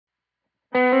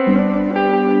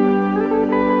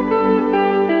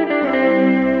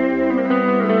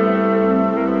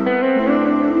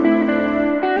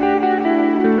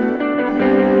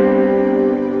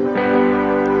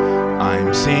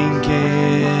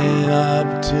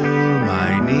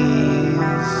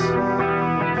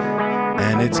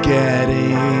and it's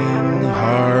getting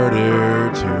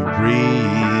harder to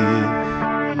breathe.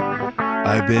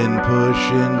 I've been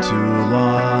pushing too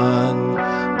long,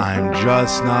 I'm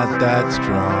just not that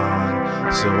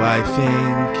strong, so I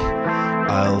think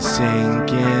I'll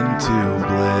sink into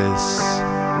bliss.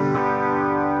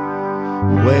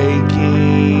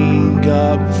 Waking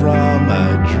up from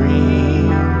a dream,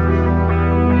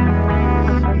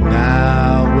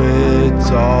 now it's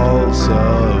all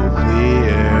so clear.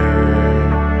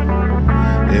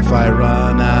 If I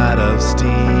run out of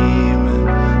steam,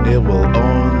 it will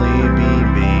only be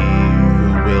me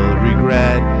who will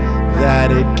regret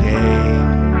that it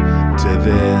came to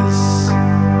this.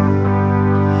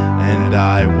 And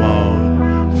I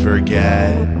won't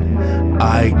forget,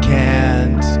 I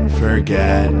can't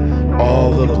forget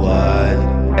all the blood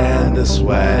and the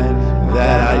sweat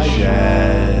that I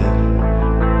shed.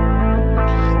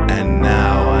 And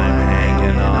now I'm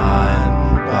hanging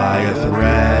on by a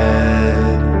thread.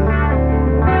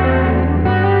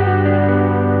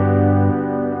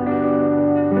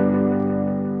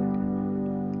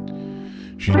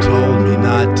 She told me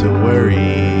not to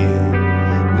worry,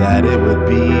 that it would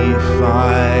be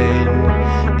fine,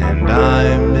 and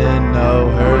I'm in no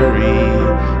hurry.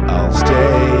 I'll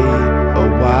stay a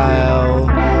while,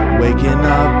 waking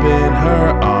up in her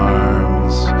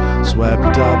arms,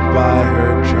 swept up by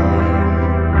her charm.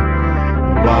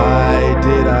 Why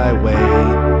did I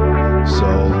wait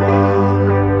so long?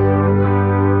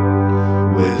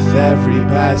 With every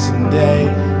passing day,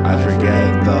 I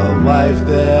forget the life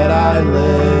that I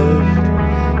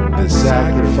lived, the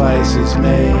sacrifices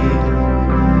made,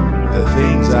 the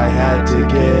things I had to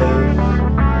give,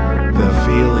 the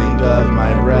feeling of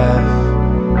my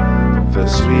breath, the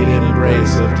sweet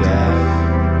embrace of death.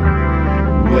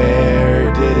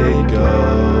 Where did it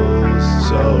go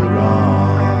so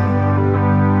wrong?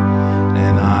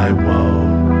 And I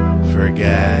won't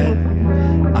forget,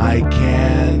 I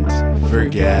can't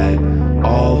forget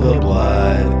all the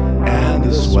blood and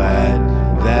the sweat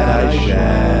that I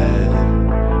shed.